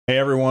Hey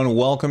everyone,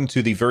 welcome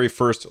to the very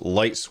first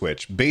Light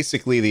Switch.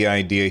 Basically, the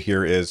idea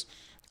here is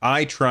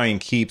I try and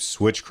keep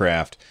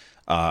Switchcraft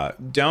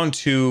down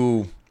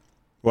to,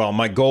 well,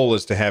 my goal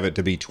is to have it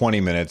to be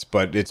 20 minutes,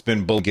 but it's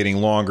been getting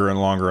longer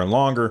and longer and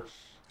longer.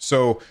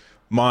 So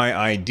my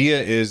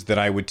idea is that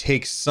I would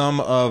take some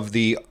of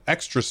the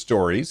extra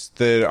stories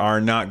that are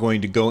not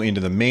going to go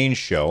into the main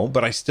show,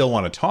 but I still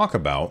want to talk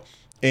about,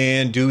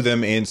 and do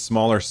them in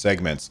smaller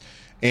segments.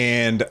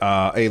 And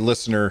a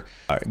listener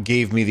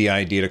gave me the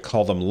idea to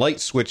call them light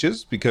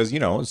switches because, you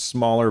know, a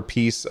smaller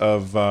piece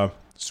of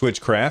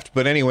Switchcraft.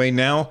 But anyway,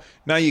 now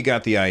you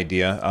got the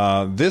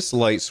idea. This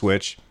light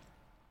switch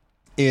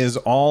is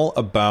all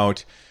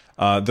about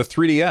the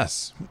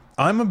 3DS.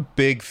 I'm a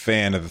big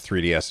fan of the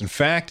 3DS. In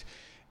fact,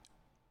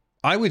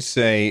 I would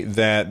say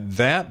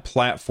that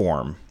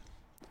platform,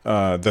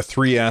 the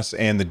 3S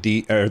and the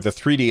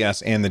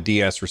 3DS and the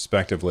DS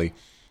respectively,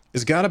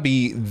 has got to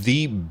be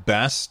the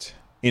best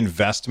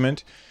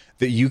investment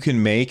that you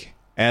can make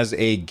as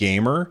a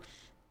gamer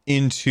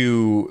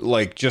into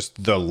like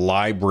just the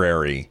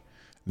library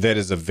that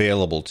is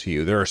available to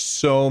you. There are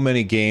so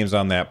many games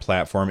on that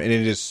platform and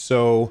it is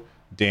so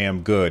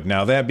damn good.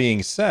 Now, that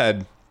being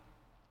said,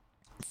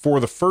 for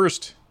the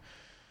first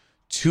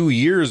 2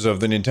 years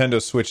of the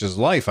Nintendo Switch's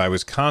life, I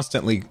was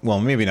constantly,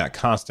 well, maybe not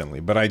constantly,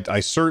 but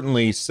I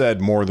certainly said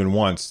more than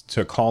once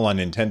to call on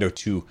Nintendo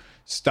to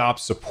stop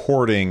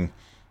supporting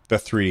the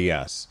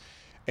 3DS.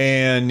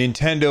 And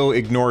Nintendo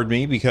ignored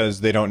me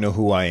because they don't know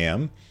who I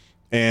am.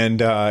 And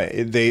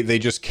they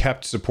just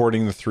kept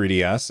supporting the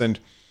 3DS. And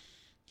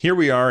here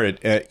we are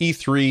at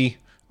E3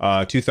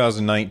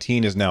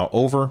 2019 is now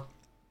over.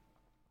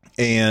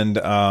 And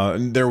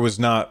there was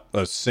not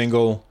a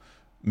single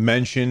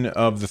mention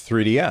of the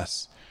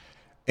 3DS.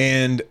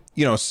 And,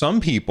 you know,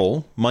 some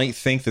people might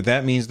think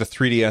that means the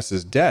 3DS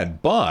is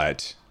dead.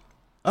 But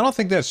I don't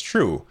think that's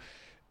true.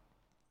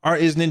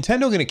 Is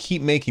Nintendo going to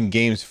keep making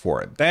games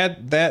for it?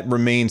 That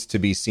remains to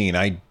be seen.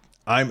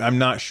 I'm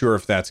not sure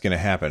if that's going to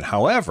happen.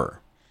 However,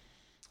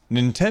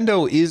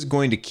 Nintendo is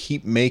going to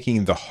keep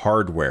making the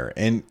hardware,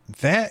 and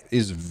that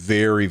is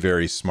very,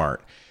 very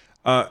smart.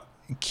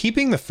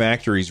 Keeping the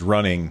factories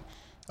running,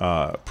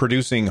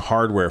 producing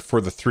hardware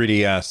for the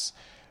 3DS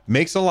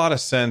makes a lot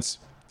of sense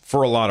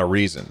for a lot of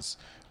reasons.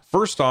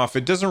 First off,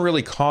 it doesn't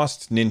really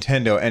cost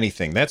Nintendo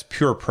anything. That's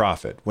pure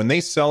profit. When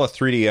they sell a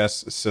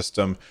 3DS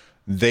system,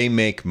 they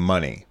make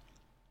money.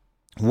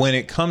 When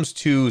it comes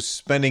to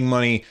spending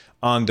money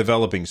on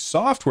developing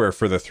software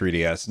for the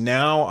 3DS,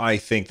 now I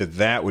think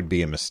that would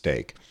be a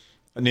mistake.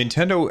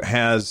 Nintendo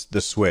has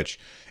the Switch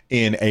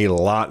in a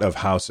lot of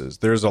houses.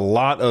 There's a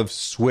lot of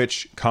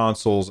Switch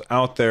consoles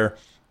out there,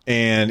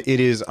 and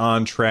it is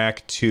on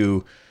track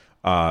to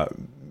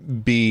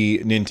be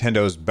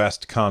Nintendo's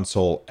best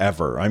console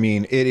ever. I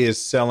mean, it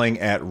is selling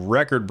at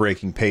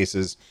record-breaking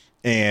paces,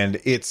 and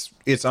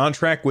it's on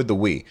track with the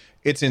Wii.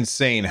 It's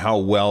insane how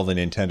well the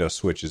Nintendo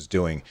Switch is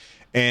doing,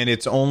 and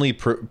it's only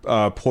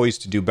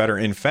poised to do better.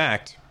 In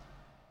fact,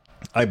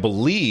 I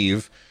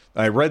believe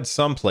I read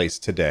someplace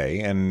today,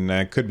 and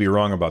I could be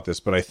wrong about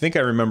this, but I think I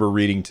remember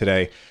reading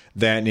today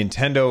that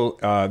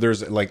Nintendo,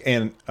 there's like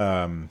an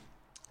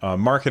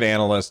market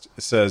analyst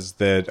says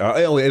that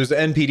it was the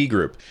NPD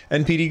Group.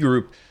 NPD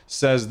Group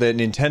says that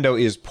Nintendo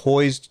is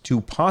poised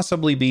to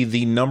possibly be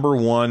the number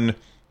one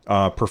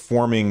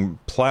performing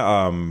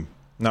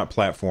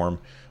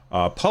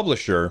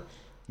publisher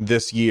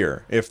this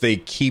year if they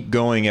keep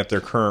going at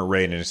their current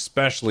rate, and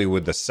especially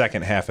with the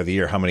second half of the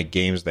year, how many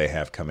games they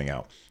have coming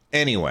out.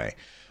 Anyway,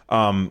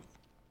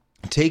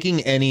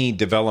 taking any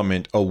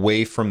development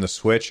away from the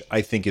Switch,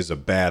 I think, is a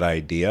bad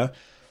idea.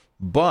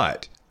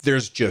 But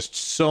there's just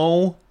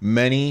so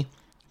many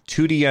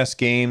 2DS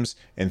games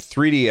and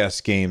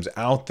 3DS games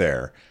out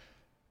there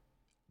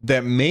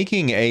that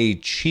making a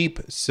cheap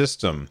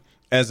system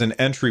as an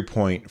entry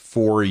point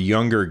for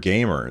younger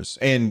gamers,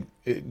 and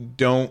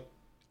don't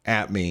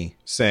at me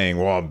saying,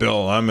 well,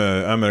 Bill, I'm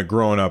a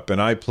grown up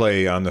and I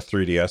play on the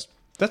 3DS.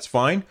 That's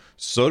fine.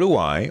 So do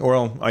I.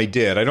 Well, I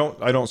did. I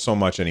don't so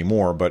much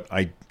anymore, but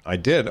I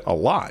did a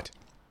lot.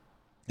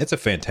 It's a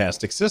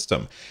fantastic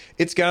system.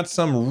 It's got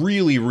some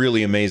really,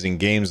 really amazing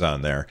games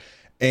on there.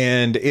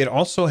 And it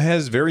also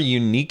has very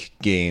unique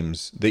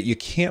games that you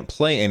can't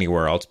play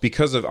anywhere else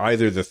because of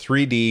either the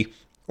 3D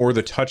or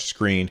the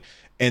touchscreen.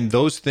 And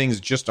those things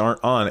just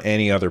aren't on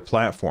any other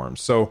platform.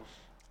 So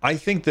I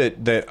think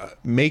that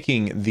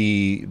making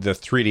the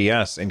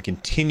 3DS and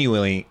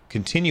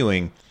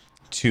continuing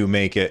to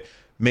make it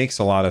makes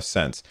a lot of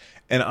sense.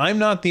 And I'm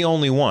not the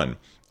only one.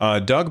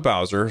 Doug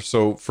Bowser,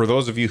 so for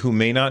those of you who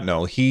may not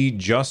know, he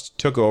just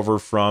took over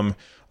from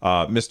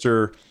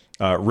Mr.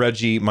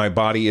 Reggie, My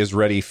Body Is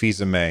Ready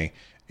Fils-Aimé,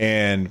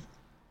 and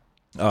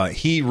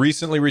he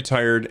recently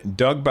retired.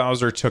 Doug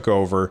Bowser took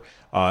over.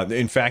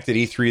 In fact, at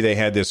E3, they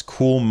had this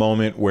cool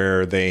moment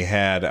where they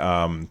had,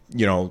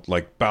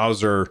 like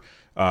Bowser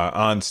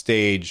on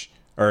stage,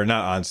 or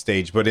not on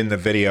stage, but in the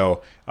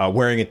video,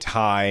 wearing a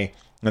tie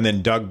And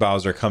then Doug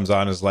Bowser comes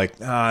on and is like,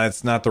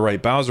 it's not the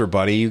right Bowser,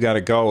 buddy. You got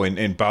to go.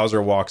 And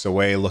Bowser walks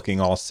away looking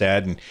all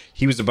sad. And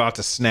he was about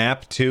to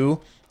snap,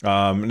 too.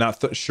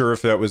 Not sure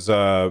if that was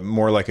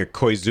more like a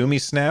Koizumi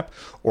snap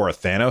or a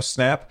Thanos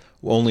snap.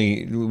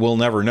 We'll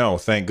never know,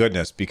 thank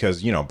goodness,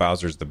 because,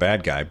 Bowser's the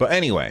bad guy. But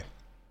anyway,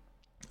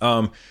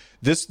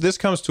 this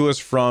comes to us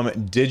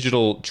from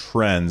Digital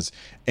Trends.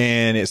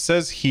 And it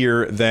says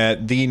here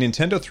that the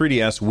Nintendo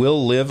 3DS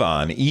will live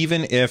on,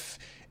 even if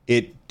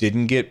it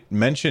didn't get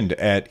mentioned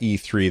at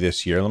E3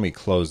 this year. Let me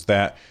close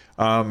that.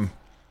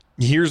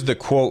 Here's the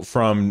quote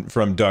from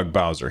Doug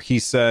Bowser. He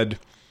said,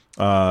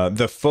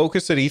 the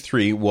focus at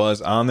E3 was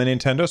on the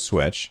Nintendo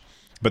Switch,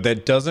 but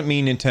that doesn't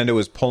mean Nintendo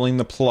is pulling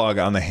the plug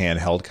on the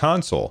handheld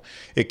console.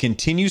 It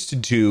continues to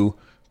do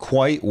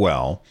quite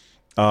well.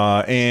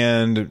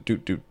 And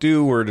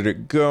where did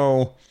it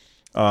go?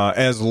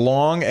 As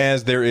long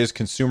as there is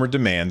consumer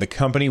demand, the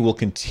company will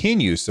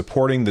continue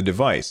supporting the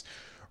device.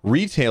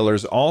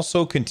 Retailers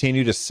also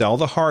continue to sell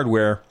the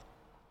hardware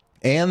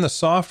and the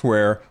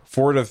software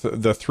for the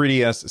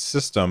 3DS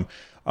system.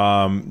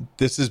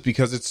 This is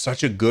because it's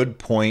such a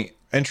good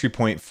entry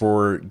point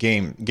for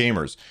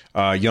gamers,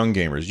 young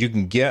gamers. You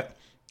can get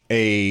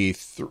a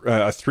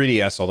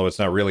 3DS, although it's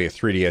not really a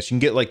 3DS. You can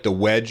get like the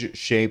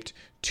wedge-shaped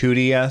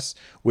 2DS,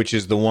 which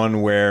is the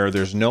one where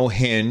there's no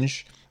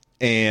hinge.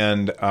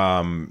 And,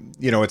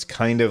 it's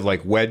kind of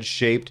like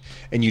wedge-shaped,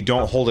 and you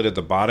don't hold it at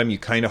the bottom. You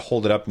kind of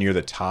hold it up near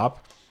the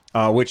top.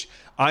 Which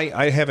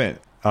I haven't,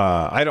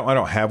 I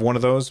don't have one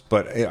of those,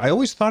 but I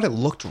always thought it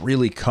looked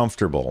really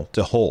comfortable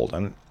to hold.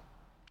 And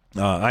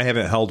I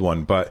haven't held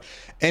one, but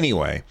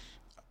anyway,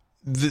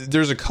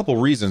 there's a couple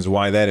reasons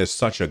why that is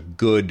such a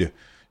good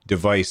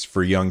device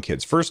for young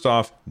kids. First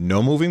off,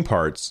 no moving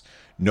parts,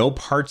 no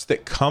parts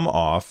that come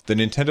off. The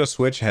Nintendo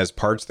Switch has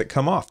parts that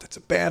come off. That's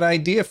a bad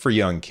idea for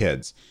young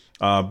kids.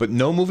 But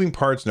no moving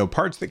parts, no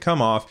parts that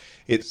come off.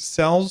 It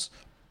sells,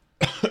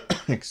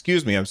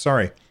 excuse me, I'm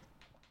sorry.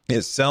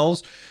 It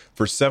sells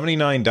for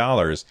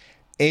 $79,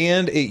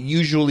 and it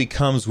usually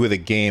comes with a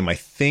game. I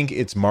think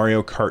it's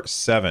Mario Kart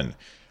 7.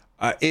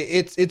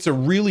 It's a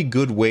really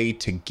good way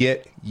to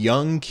get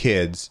young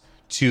kids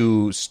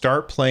to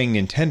start playing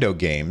Nintendo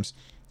games,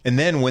 and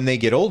then when they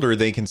get older,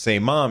 they can say,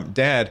 "Mom,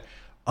 Dad,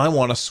 I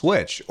want a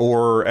Switch."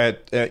 Or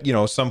at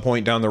some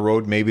point down the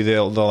road, maybe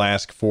they'll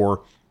ask for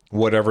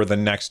whatever the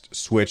next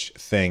Switch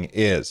thing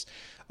is.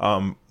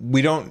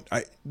 We don't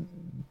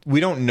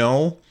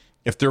know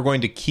if they're going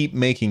to keep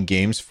making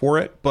games for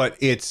it, but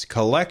its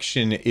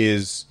collection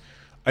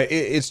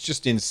it's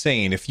just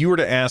insane. If you were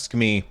to ask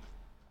me,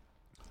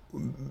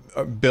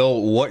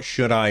 Bill, what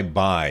should I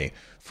buy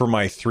for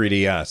my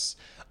 3DS?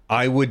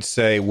 I would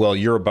say, well,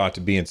 you're about to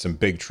be in some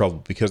big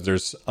trouble, because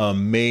there's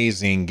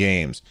amazing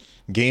games.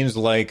 Games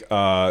like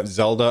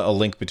Zelda: A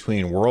Link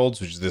Between Worlds,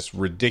 which is this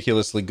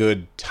ridiculously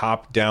good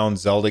top-down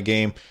Zelda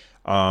game.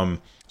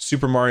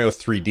 Super Mario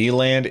 3D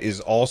Land is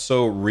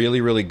also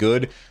really, really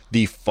good.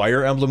 The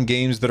Fire Emblem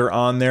games that are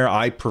on there,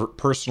 I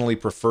personally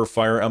prefer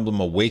Fire Emblem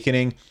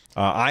Awakening.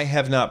 I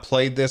have not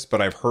played this, but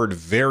I've heard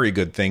very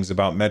good things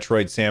about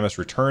Metroid Samus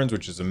Returns,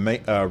 which is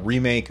a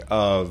remake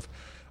of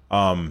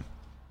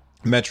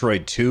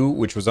Metroid 2,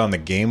 which was on the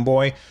Game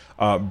Boy.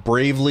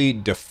 Bravely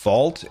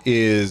Default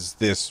is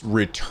this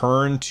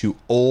return to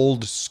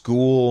old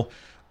school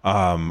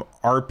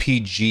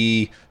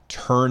RPG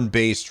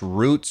turn-based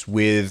roots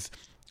with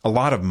a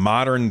lot of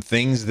modern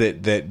things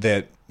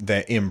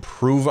that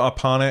improve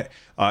upon it.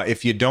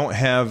 If you don't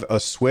have a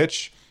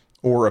Switch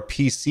or a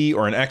PC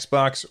or an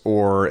Xbox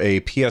or a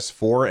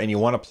PS4 and you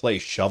want to play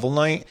Shovel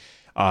Knight,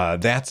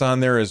 that's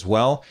on there as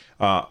well.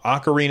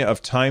 Ocarina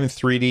of Time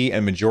 3D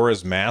and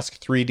Majora's Mask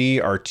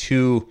 3D are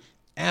two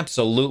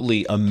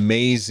absolutely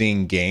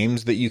amazing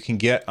games that you can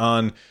get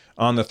on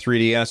the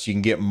 3DS. You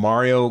can get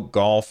Mario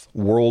Golf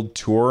World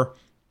Tour.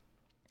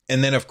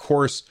 And then, of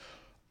course,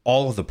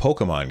 all of the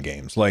Pokemon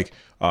games, like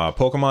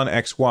Pokemon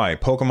XY,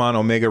 Pokemon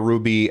Omega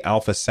Ruby,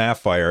 Alpha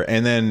Sapphire,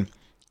 and then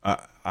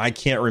I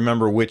can't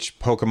remember which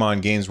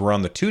Pokemon games were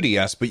on the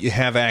 2DS, but you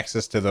have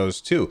access to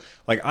those too.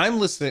 Like, I'm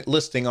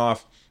listing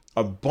off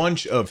a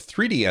bunch of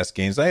 3DS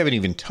games. I haven't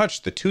even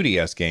touched the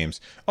 2DS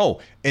games. Oh,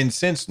 and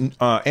since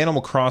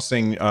Animal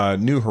Crossing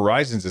New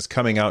Horizons is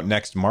coming out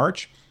next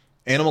March,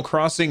 Animal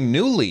Crossing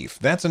New Leaf,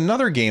 that's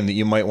another game that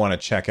you might want to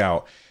check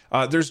out.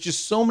 There's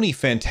just so many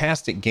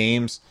fantastic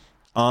games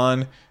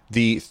on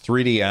the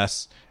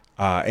 3DS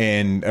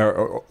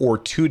or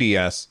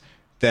 2DS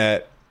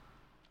that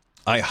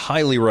I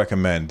highly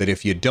recommend that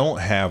if you don't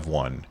have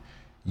one,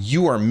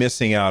 you are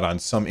missing out on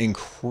some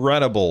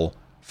incredible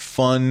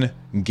fun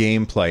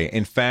gameplay.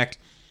 In fact,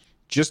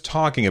 just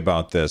talking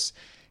about this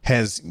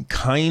has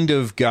kind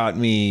of got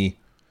me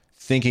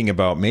thinking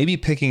about maybe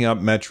picking up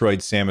Metroid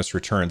Samus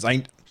Returns.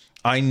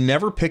 I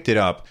never picked it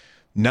up,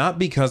 not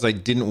because I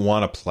didn't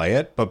want to play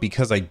it, but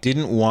because I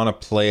didn't want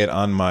to play it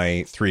on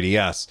my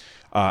 3DS.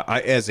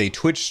 As a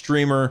Twitch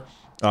streamer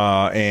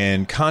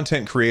and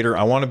content creator,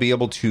 I want to be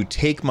able to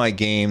take my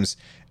games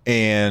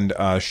and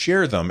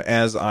share them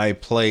as I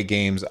play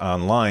games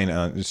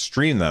online,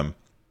 stream them.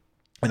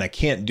 and I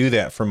can't do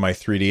that from my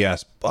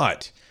 3DS.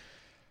 But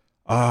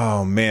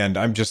oh man,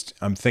 I'm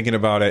thinking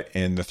about it,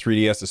 and the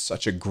 3DS is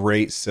such a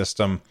great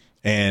system.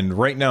 And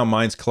right now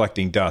mine's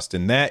collecting dust,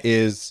 and that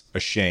is a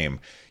shame.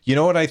 You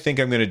know what I think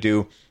I'm going to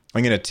do?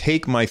 I'm going to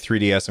take my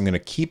 3DS, I'm going to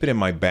keep it in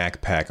my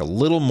backpack a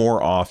little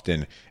more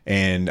often,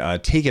 and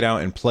take it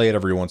out and play it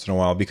every once in a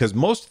while, because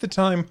most of the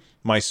time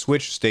my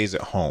Switch stays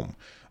at home.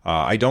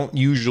 I don't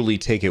usually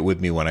take it with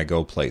me when I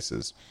go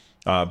places.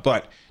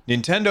 But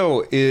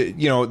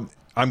Nintendo,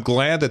 I'm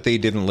glad that they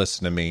didn't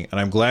listen to me, and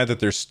I'm glad that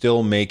they're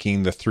still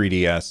making the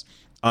 3DS.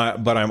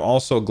 But I'm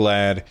also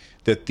glad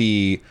that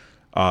the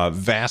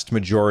vast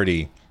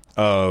majority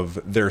of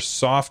their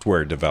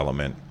software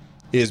development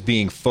is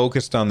being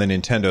focused on the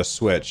Nintendo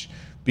Switch,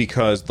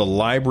 because the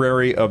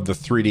library of the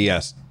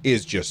 3DS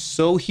is just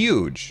so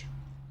huge,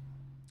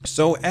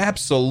 so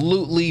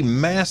absolutely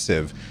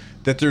massive,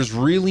 that there's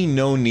really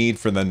no need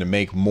for them to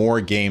make more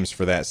games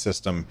for that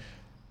system.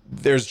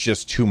 There's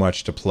just too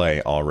much to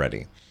play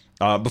already.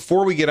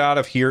 Before we get out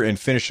of here and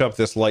finish up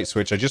this light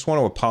switch, I just want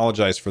to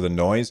apologize for the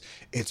noise.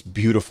 It's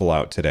beautiful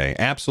out today,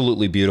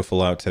 absolutely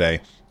beautiful out today,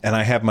 and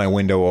I have my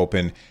window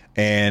open,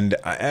 and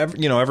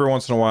every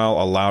once in a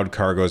while a loud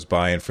car goes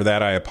by, and for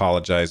that I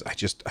apologize.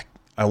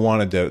 I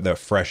wanted the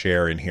fresh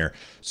air in here.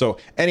 So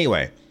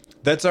anyway,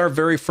 that's our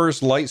very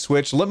first light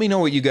switch. Let me know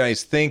what you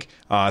guys think.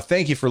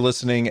 Thank you for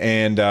listening,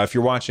 and if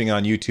you're watching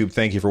on YouTube,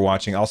 thank you for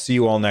watching. I'll see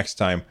you all next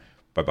time.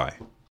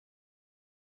 Bye-bye.